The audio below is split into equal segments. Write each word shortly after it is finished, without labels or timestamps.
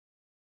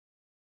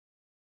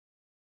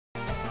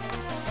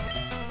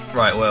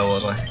Right, where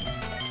was I?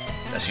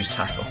 Let's use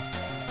tackle.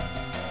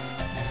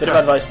 Bit of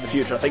advice in the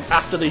future. I think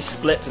after they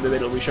split in the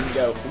middle, we shouldn't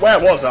go, where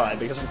was I?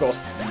 Because, of course,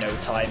 no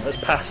time has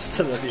passed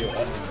to the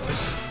viewer.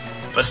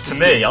 But to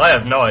me, I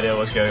have no idea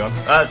what's going on.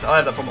 I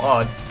had that problem.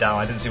 Oh, damn,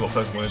 I didn't see what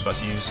Pokemon I was about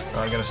to use.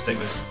 I'm going to stick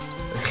with...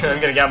 I'm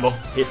going to gamble.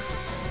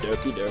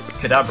 Derpy derp.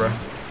 Kadabra.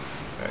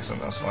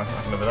 Excellent, that's fine.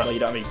 I can live with that. Well, you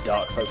don't have any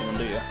dark Pokemon,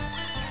 do you?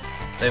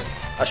 They've...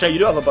 Actually, you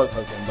do have a bug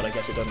Pokemon, but I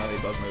guess it doesn't have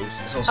any bug moves.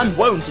 Also... And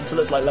won't until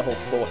it's like level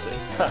 40.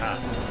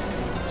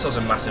 It's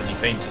also massively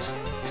fainted.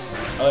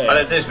 Oh, yeah. I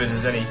don't think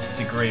there's any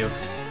degree of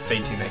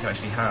fainting they can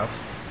actually have.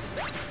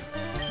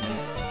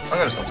 I'm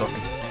going to stop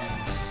talking.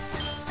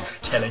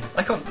 Kelly.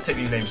 I can't take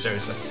these names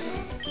seriously.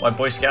 My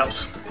Boy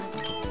Scouts.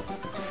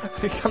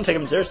 You can't take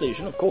them seriously, you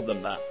shouldn't have called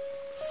them that.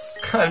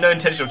 I have no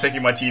intention of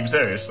taking my team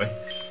seriously.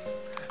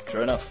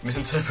 True enough.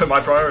 Misinterpret my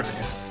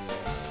priorities.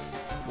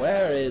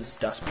 Where is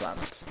Das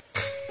Plant?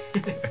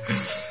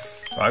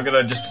 I'm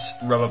gonna just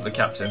rub up the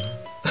captain.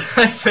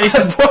 Is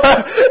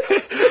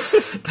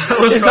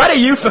that a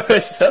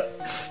euphemism?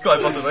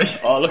 Quite possibly.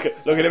 Oh, look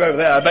at him over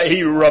there. I bet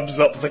he rubs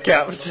up the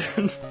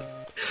captain.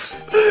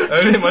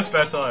 Only in my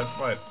spare time.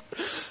 Right.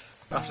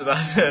 After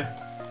that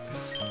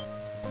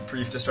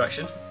brief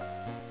distraction.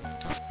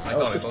 I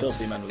can't this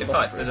filthy man with in a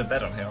fact, bottle there's a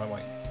bed on here. I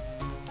might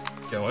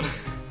go on.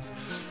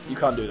 You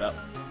can't do that.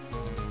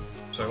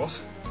 Sorry, what?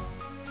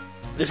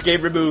 This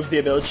game removed the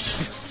ability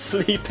to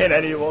sleep in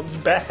anyone's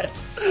bed.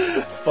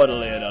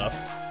 Funnily enough.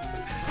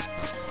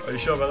 Are you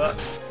sure about that?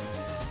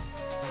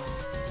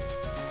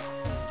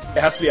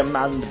 It has to be a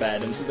manned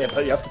bed, and so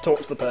you have to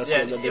talk to the person.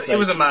 Yeah, and then it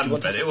was a manned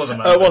bed. It was a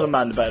manned Oh, it bed. was a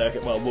manned bed. Okay,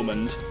 well,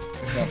 womaned.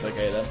 That's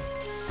okay then.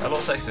 I'm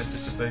not sexist.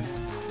 It's just a.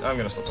 I'm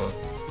gonna stop talking.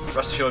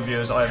 Rest assured,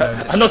 viewers, I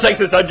have no I'm not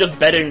sexist. I'm just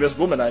bedding this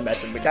woman I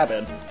met in the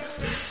cabin.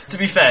 To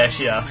be fair,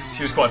 she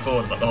was quite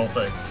forward about the whole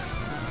thing.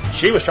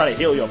 She was trying to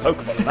heal your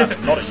Pokemon, and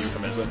that's not a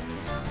euphemism.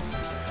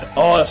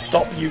 Oh,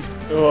 stop you!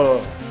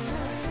 Ugh.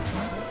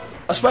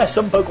 I swear,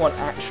 some Pokemon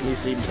actually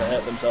seem to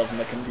hurt themselves in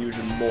the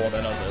confusion more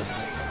than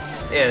others.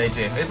 Yeah, they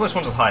do. It was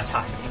ones with high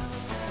attack.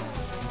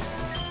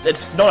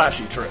 It's not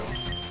actually true,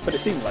 but it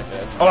seems like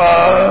it is.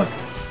 Are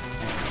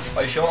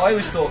you sure? I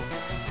always thought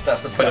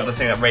that's the point of the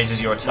thing that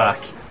raises your attack.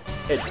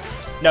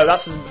 No,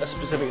 that's a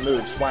specific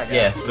move, Swagger.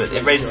 Yeah, but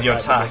it raises your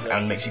attack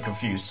and makes you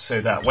confused,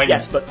 so that when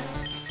yes, but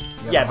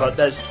but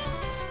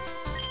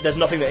there's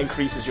nothing that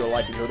increases your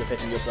likelihood of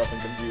hitting yourself in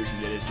confusion.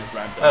 It is just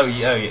random. Oh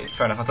yeah,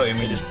 fair enough. I thought you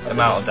meant the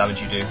amount of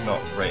damage you do, not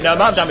rate. No,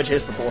 amount of damage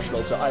is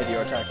proportional to either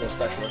your attack or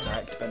special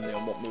attack, depending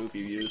on what move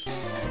you use.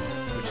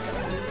 Which is kind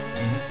of cool.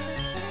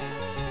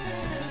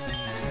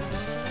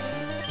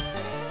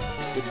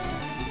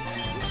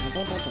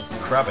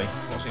 Krabby.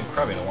 Not seen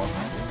Krabby in a while.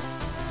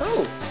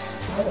 Oh,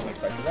 I wasn't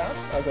expecting that.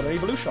 I've got an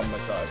evolution on my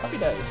side. Happy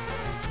days.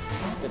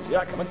 Didn't see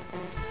that coming.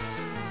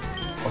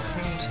 Well,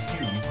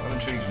 I'm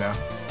intrigued now.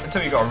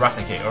 Until you got a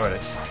Raticate already.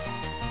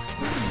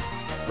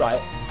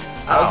 Right.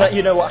 I'll let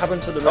you know what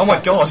happened to the... Oh my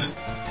god!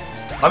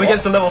 I'm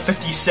against the level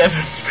 57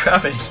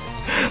 Krabby.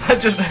 I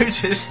just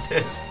noticed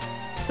this.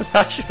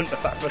 That shouldn't have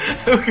happened.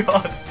 Oh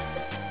god.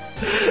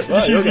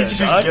 Well, you just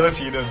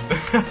guillotine him.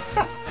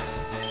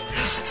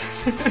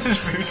 This is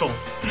brutal.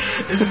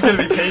 This is going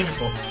to be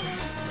painful.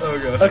 Oh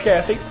god. Okay,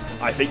 I think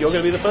you're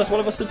going to be the first one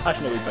of us to...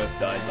 Actually, no, we both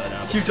died by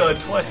now. You've died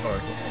twice,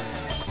 Miracle.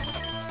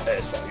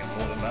 It's probably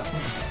more than that.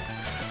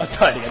 I've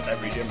died against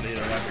every gym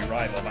leader and every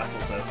rival battle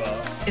so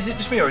far. Is it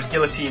just me, or is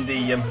guillotine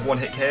the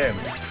one-hit KO?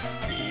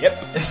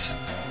 Yep. It's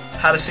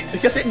had a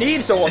because it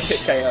needs a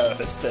one-hit KO if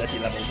it's 30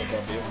 levels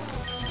above you.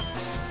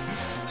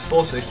 It's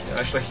 40,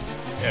 actually.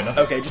 Yeah, enough.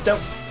 Okay, just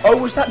don't... Oh,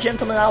 was that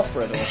Gentleman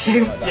Alfred or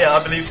something like that? Yeah,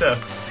 I believe so.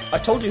 I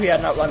told you he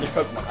had an outlandish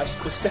Pokemon. I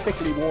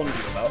specifically warned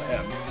you about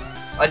him.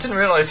 I didn't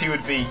realise he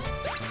would be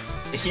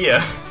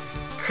here,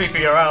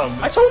 creeping around.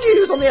 I told you he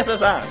was on the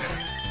SSN.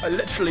 I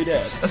literally did.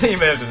 I think you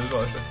may have done as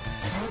well, actually.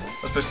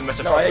 I was supposed to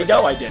metaphor. No, I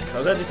know I did, because I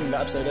was editing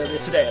that episode earlier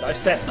today, and I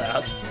said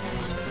that.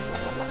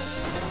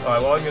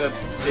 Alright, well, I'm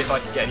gonna see if I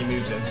can get any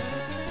moves in.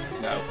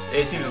 No.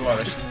 It seems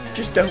alarming.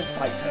 Just don't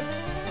fight him.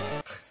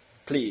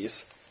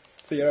 Please.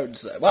 For your own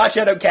sake. Well,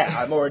 actually, I don't care.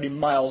 I'm already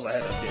miles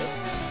ahead of you.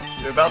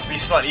 You're about to be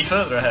slightly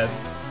further ahead.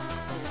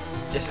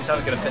 Yes, it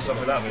sounds gonna piss off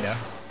without me now.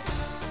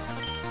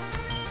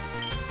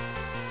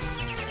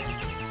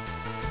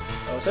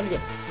 Oh, it's only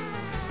good.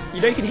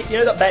 You know you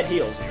know that bed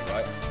heals you,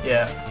 right?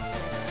 Yeah.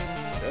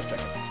 Just check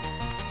it.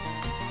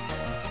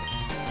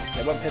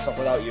 It won't piss off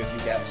without you if you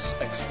get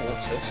exported.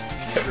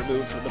 If you get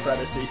removed from the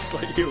premises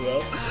like you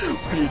will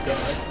when you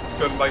die.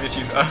 Got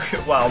magnitude.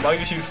 Wow,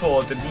 magnitude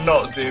 4 did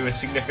not do a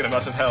significant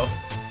amount of health.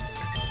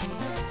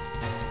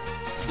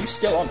 Are you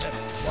still on him?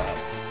 Wow.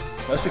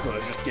 Most people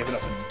have just given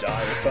up and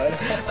died by now.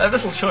 I have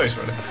little choice,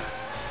 really.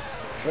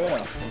 True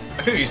enough. I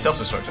could have used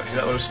self-destruct, actually.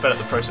 That would have sped up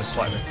the process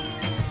slightly.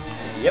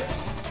 Yep.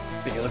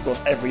 Because, of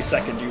course, every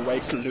second you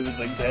waste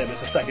losing to him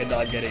is a second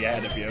I'm getting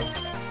ahead of you.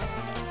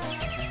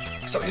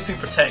 Stop using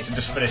Protect and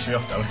just finish me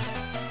off, damn it.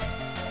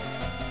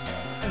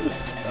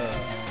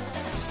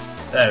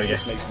 There we go.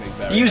 This makes me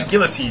very You used happy.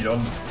 Guillotine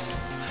on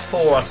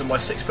 4 out of my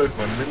 6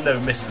 Pokemon with no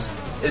misses.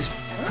 Is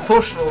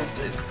proportion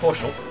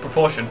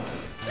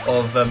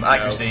of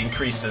accuracy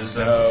increases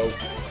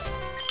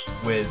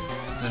with...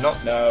 Does it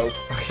not? No.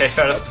 Okay,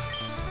 fair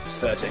enough. It's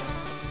 30.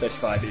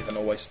 35 even,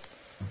 always.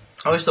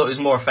 I always thought it was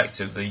more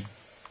effective the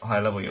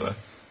higher level you were.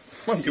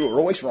 Well, you were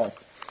always wrong.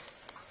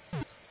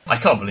 I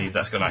can't believe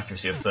that's got an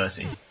accuracy of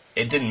 30.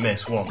 It didn't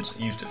miss once, it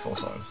used it 4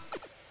 times.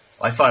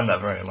 I find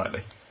that very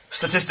unlikely.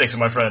 Statistics,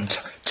 my friend.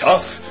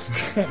 Tough.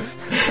 You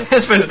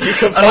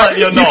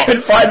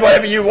can find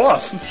whatever you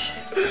want.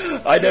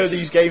 I know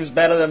these games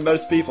better than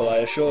most people, I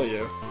assure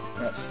you.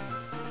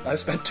 I've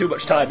spent too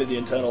much time in the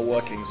internal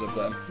workings of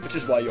them, which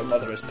is why your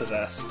mother is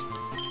possessed.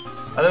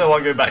 I don't know why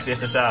I'm going back to the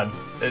SSN.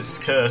 It's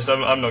cursed.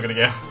 I'm not going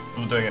to go.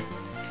 I'm not doing it.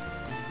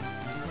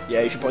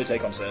 Yeah, you should probably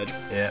take on Surge.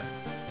 Yeah.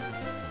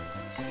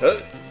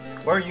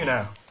 Where are you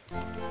now?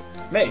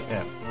 Me?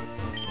 Yeah.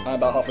 I'm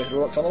about halfway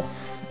through Rock Tunnel.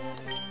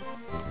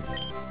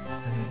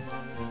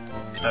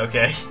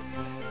 Okay.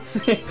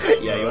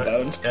 Yeah, you're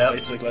boned,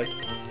 basically.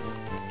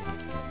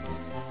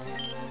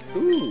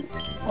 Ooh,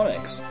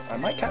 Onyx. I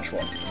might catch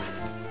one.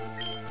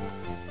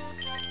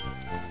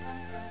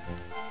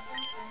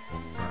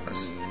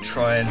 Let's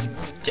try and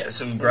get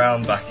some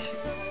ground back.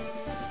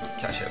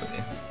 Catch up with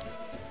you.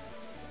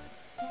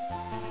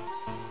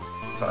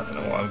 I don't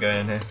know what I'm going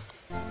in here.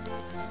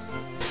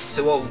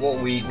 So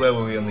where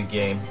were we on the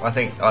game? I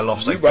think I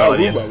lost like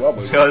Guardian.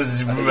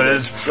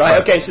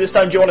 Right, okay, so this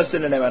time do you want a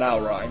synonym and I'll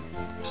rhyme?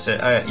 So,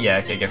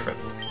 yeah, okay, go for it.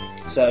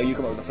 So you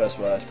come up with the first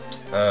word.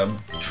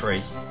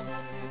 Tree.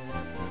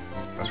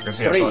 That's what we're going to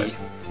see 3. outside.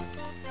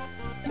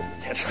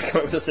 Yeah, try to come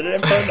up with a synonym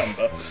for a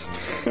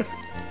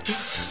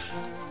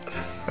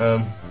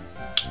number.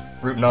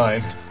 Route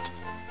 9.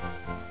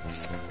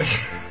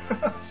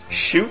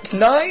 Shoot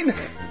 9?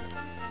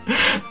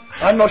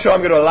 I'm not sure I'm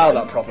going to allow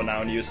that proper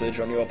noun usage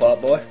on your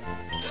part, boy.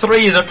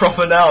 3 is a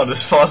proper noun,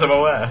 as far as I'm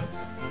aware.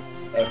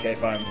 Okay,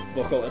 fine.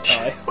 We'll call it a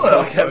tie.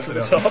 So I get to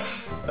the top.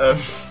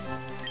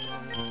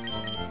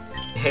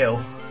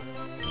 Hill.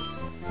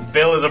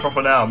 Bill is a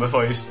proper noun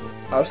before you...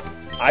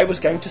 I was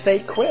going to say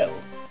quill.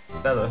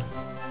 Feather.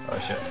 Oh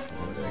shit.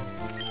 What are we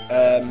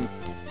doing?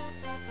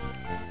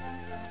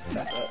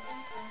 Feather.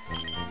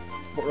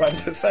 What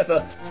rhymes with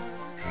feather?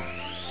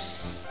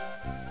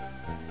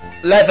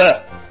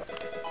 Leather!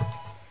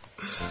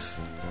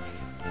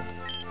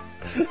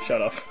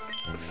 Shut up.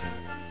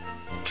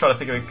 I'm trying to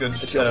think of a good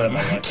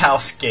cow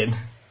skin.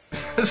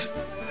 It's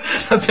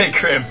a bit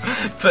grim,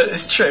 but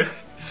it's true.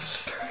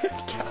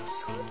 Cow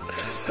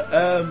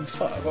skin.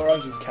 Fuck, what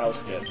rhymes with cow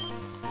skin?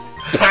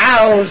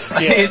 Cow skin!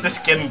 I think it's the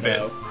skin bit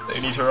that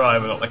you need to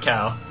rhyme, not the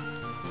cow.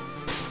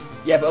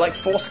 Yeah, but like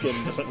foreskin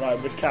doesn't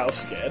rhyme with cow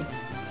skin.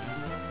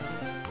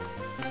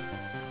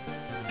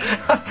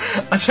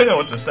 I don't know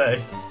what to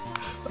say.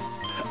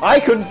 I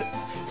couldn't...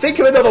 Think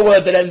of another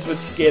word that ends with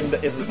skin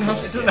that isn't It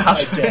doesn't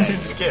have to end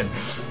in skin.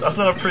 That's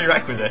not a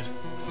prerequisite.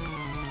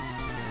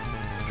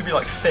 It could be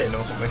like fin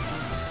or something.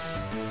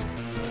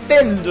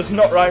 Fin does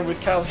not rhyme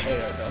with cow skin.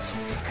 Yeah, it does.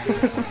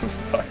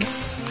 Fuck.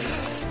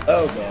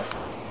 Oh god.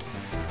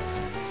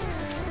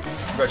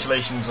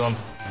 Congratulations on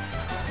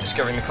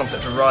discovering the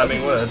concept of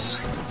rhyming words.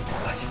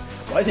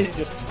 Why did it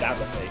just stab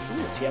at me?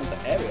 Ooh, TM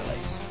for aerial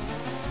ace.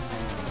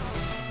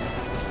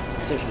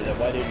 Seriously though,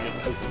 why didn't you just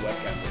poke the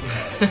webcam really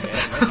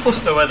hard? I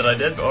wasn't aware that I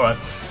did, but alright.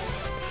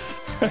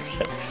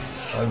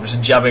 I'm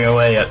just jabbing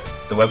away at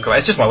the webcam.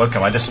 It's just my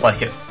webcam, I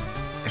dislike it.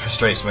 It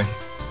frustrates me.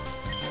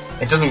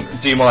 It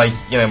doesn't do my,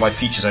 my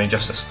features any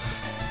justice.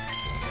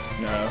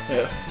 No,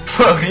 yeah.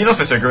 Well, you're not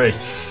supposed to agree.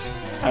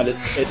 And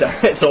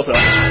it's also...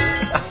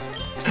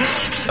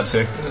 That's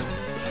it.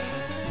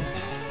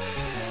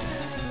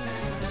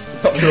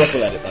 Not sure if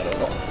we'll edit that or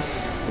not.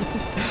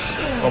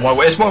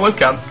 Well, it's my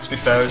webcam, to be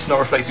fair. It's not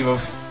reflective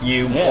of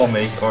you or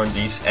me, or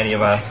indeed any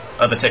of our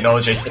other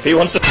technology. If he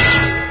wants to...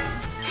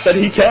 then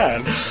he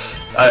can.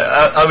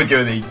 I would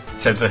go with the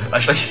sensor,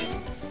 actually,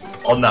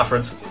 on that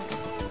front.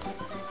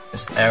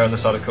 Just err on the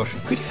side of caution.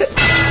 Could you fit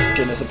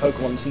in as a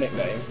Pokemon's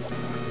nickname?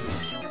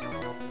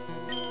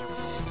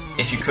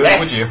 If you could, yes,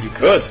 would you? You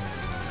could.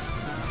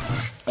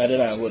 I don't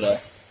know, would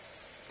I?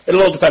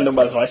 It'll all depend on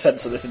whether I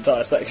censor this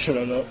entire section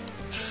or not.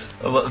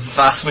 The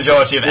vast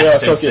majority of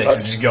episode 6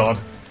 is just gone.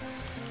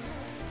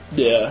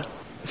 Yeah.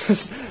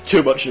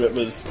 Too much of it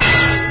was...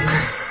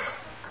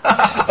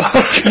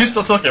 You're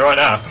still talking right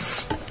now.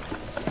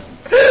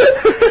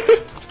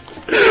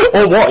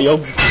 Or what,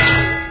 you're...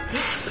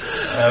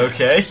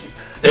 Okay.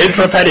 In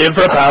for a penny, in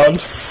for a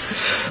pound.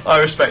 I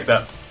respect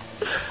that.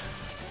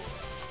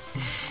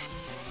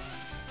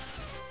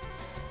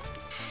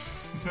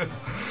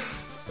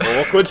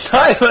 Awkward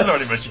silence. There's not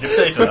really much you can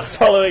say to that.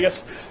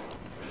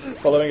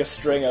 Following a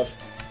string of...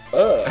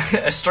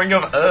 A string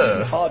of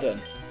Harden.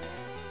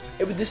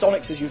 This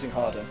Onyx is using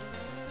Harden.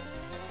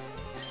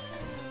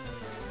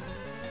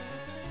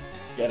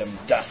 Get him,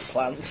 Das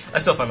Plant. I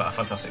still find that a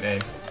fantastic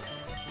name.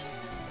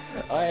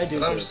 I do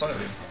too,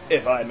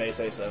 if I may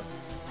say so.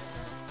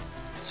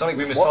 Sonic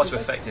Boom is far too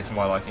effective for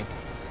my liking.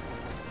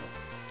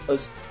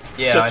 Just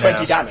yeah,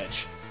 20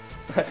 damage.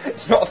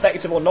 It's not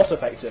effective or not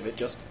effective, it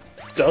just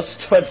does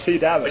 20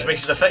 damage. Which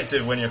makes it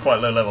effective when you're quite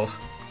low leveled.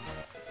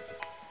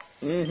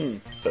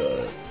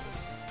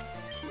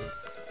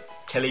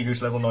 Kelly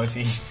Goose level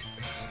 19.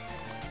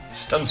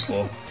 Stun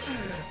Spore.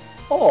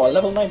 Oh,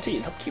 level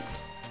 19, how cute.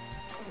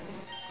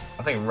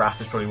 I think Wrap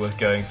is probably worth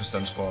going for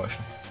Stun Spore,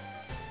 actually.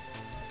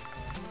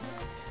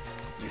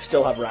 You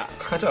still have Wrap.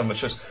 I don't have much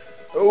choice.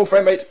 Oh,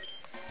 frame rate.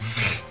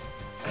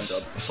 I'm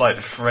done. Slight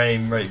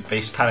frame rate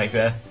based panic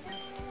there.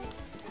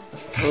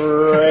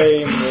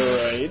 Frame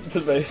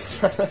rate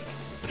based panic.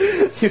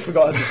 You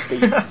forgot how to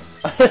speak.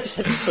 I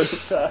said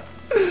spook there.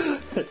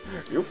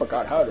 You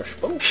forgot how to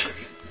spook.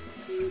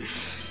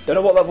 Don't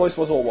know what that voice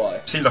was or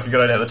why. Seemed like a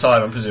good idea at the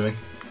time, I'm presuming.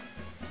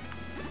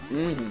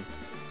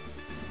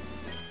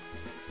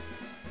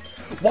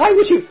 Why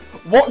would you?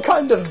 What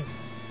kind of?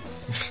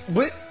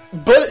 But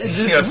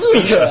You're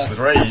speechless with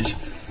rage.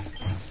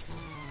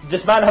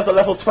 This man has a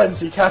level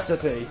 20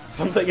 Caterpie.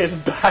 Something is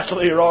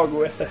badly wrong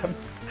with him.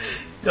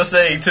 You're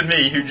saying to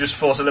me, who just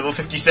fought a level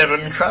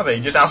 57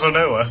 Krabby, just out of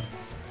nowhere?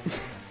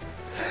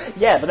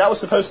 Yeah, but that was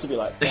supposed to be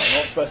like. No,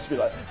 not supposed to be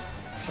like.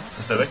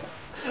 Silly.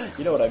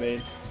 You know what I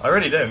mean. I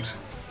really don't.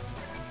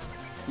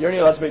 You're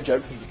only allowed to make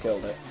jokes if you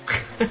killed it.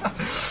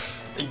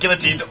 It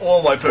guillotined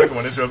all my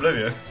Pokemon into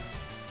oblivion.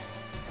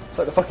 It's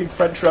like the fucking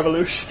French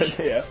Revolution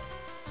here.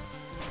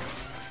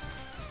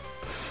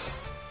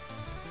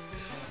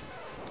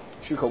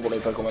 Should call one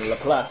of your Pokemon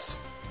Laplace.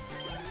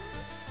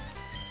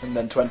 And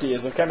then 20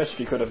 years of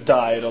chemistry could have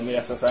died on the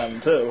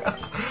SSM too.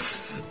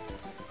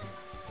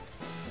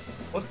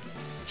 What?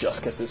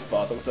 Just because his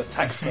father was a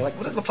tax collector.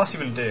 What did Laplace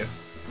even do?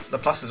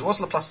 What's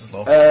Laplace's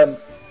law?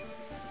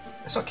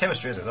 It's not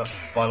chemistry, is it? That's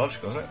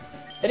biological, isn't it?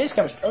 It is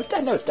chemistry. Oh,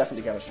 no, it's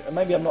definitely chemistry.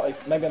 Maybe I'm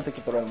not. Maybe I'm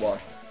thinking of the wrong one.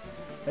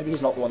 Maybe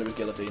he's not the one who was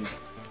guillotined.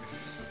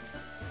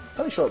 I'm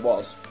fairly sure it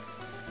was.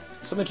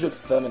 Something to do with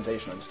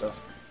fermentation and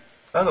stuff.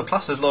 Oh,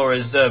 Laplace's law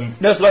is No.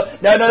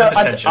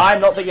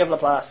 I'm not thinking of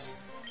Laplace.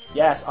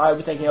 Yes, I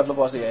was thinking of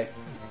Lavoisier.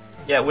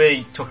 Yeah,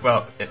 we talk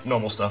about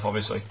normal stuff,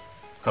 obviously.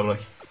 Public.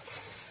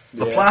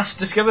 Yeah. Laplace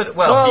discovered. He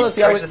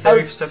created a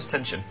theory for surface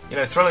tension. You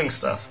know, thrilling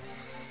stuff.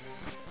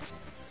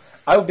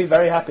 I would be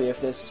very happy if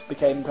this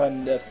became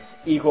kind of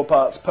equal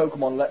parts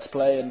Pokemon Let's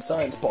Play and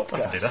science podcast.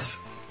 I could do that.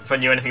 If I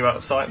knew anything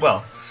about science,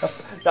 well,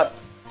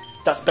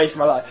 that's based on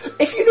my life.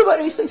 If you knew about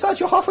anything science,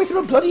 you're halfway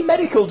through a bloody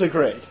medical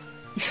degree.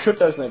 You should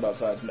know something about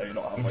science. No, you're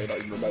not halfway. You're not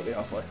even remotely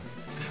halfway.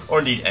 Or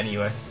indeed,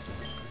 anyway.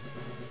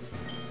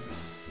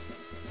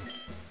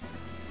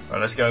 Right,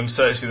 let's go and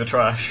search through the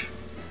trash.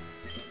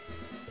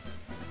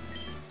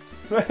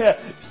 You're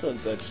still in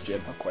Surge's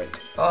gym. How quaint.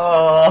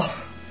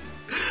 Oh,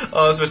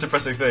 that's the most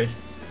depressing thing.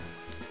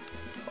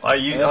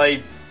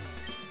 I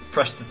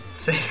pressed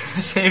the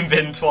same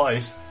bin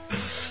twice.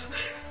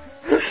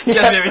 Gets me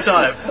every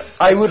time.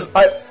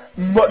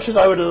 Much as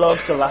I would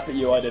love to laugh at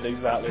you, I did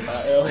exactly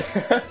that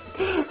earlier.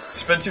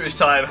 Spent too much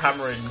time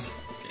hammering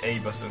the A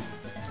button.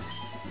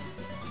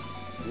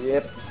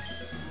 Yep.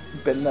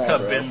 Been there,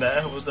 bro. Been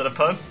there. Was that a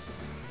pun?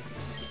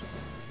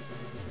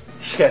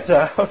 Get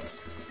out.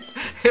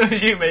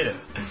 You made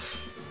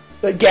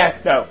it.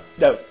 Get out.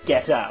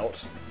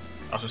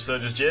 Out of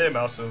Surge's gym,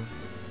 out of...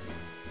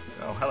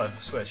 Oh, hello,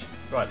 Switch.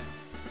 Right.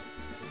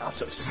 Out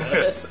of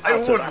service. I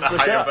wouldn't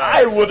hang about.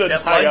 I wouldn't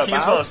hang about.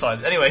 As well as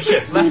sides. Anyway,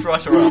 yeah, left,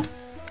 right, or up?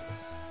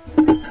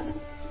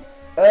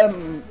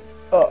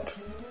 Up.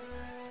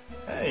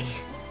 Hey.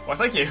 Why,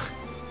 thank you.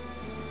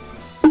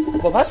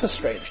 Well, that's a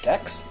strange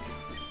text.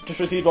 Just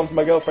received one from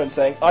my girlfriend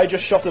saying, I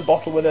just shot a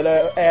bottle with an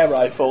air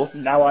rifle,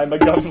 now I'm a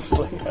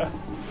gunslinger.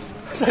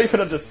 I don't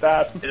even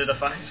understand. Is it a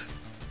fact?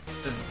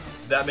 Does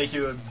that make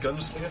you a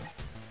gunslinger?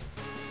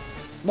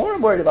 More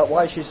I'm worried about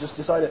why she's just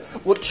decided...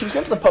 Well, she's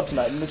gone to the pub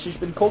tonight and she's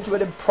been called to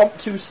an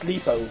impromptu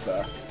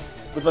sleepover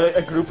with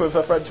a group of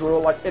her friends who are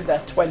all like in their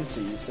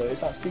 20s, so is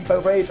that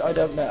sleepover age? I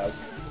don't know.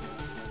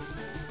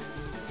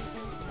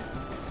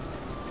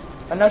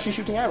 And now she's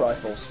shooting air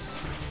rifles.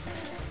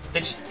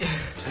 Did she...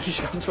 So she's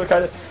gone to a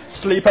kind of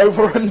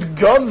sleepover and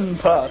gun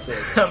party.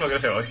 I'm not going to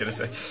say what I was going to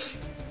say.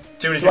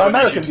 Too many To people our on YouTube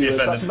American to be viewers,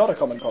 offended. that's not a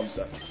common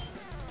concept.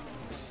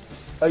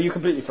 Oh, you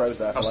completely froze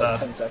there for How like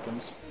sad. 10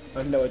 seconds. I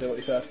have no idea what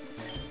you said.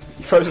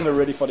 You froze in a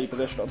really funny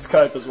position on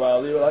Skype as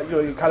well. You were like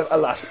doing kind of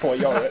alas poor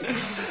Yorick.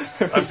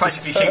 I'm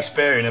practically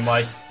Shakespearean in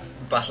my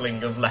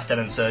battling of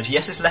Lieutenant Surge.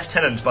 Yes, it's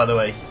Lieutenant, by the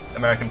way,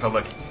 American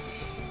public.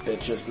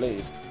 Bitches,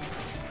 please.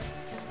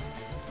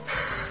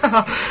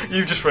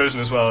 You've just frozen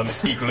as well, an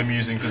equal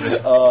amusing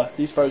position.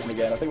 He's frozen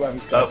again. I think we're having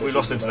Skype. We've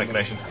lost internet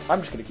connection. I'm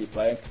just going to keep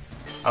playing.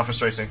 How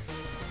frustrating.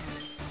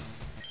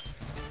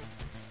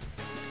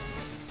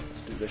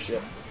 Let's do this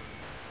shit.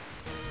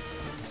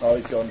 Oh,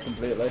 he's gone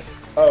completely.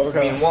 Oh,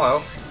 okay.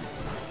 Meanwhile,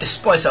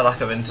 despite our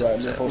lack of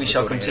internet, Right, we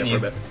shall recording continue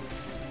here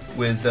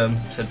with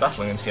said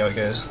battling and see how it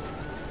goes.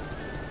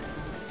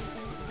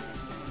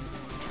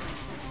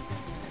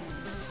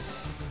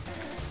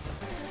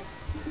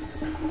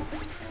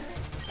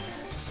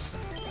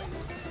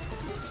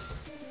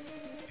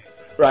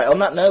 Right, on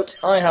that note,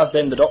 I have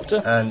been the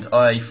Doctor. And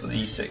I, for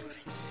the 6th,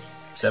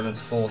 7th,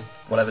 4th,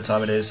 whatever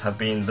time it is, have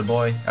been the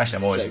boy. Actually,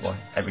 I'm always the boy,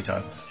 every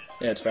time.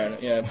 Yeah, it's fair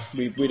enough. Yeah,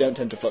 we don't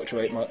tend to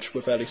fluctuate much.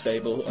 We're fairly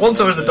stable.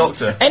 Once I was the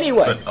doctor.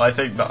 Anyway. But I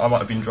think that I might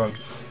have been drunk.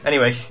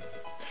 Anyway.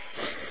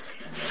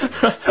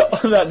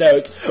 On that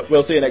note,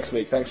 we'll see you next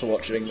week. Thanks for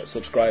watching.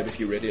 Subscribe if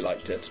you really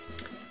liked it.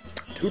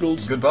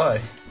 Toodles.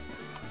 Goodbye.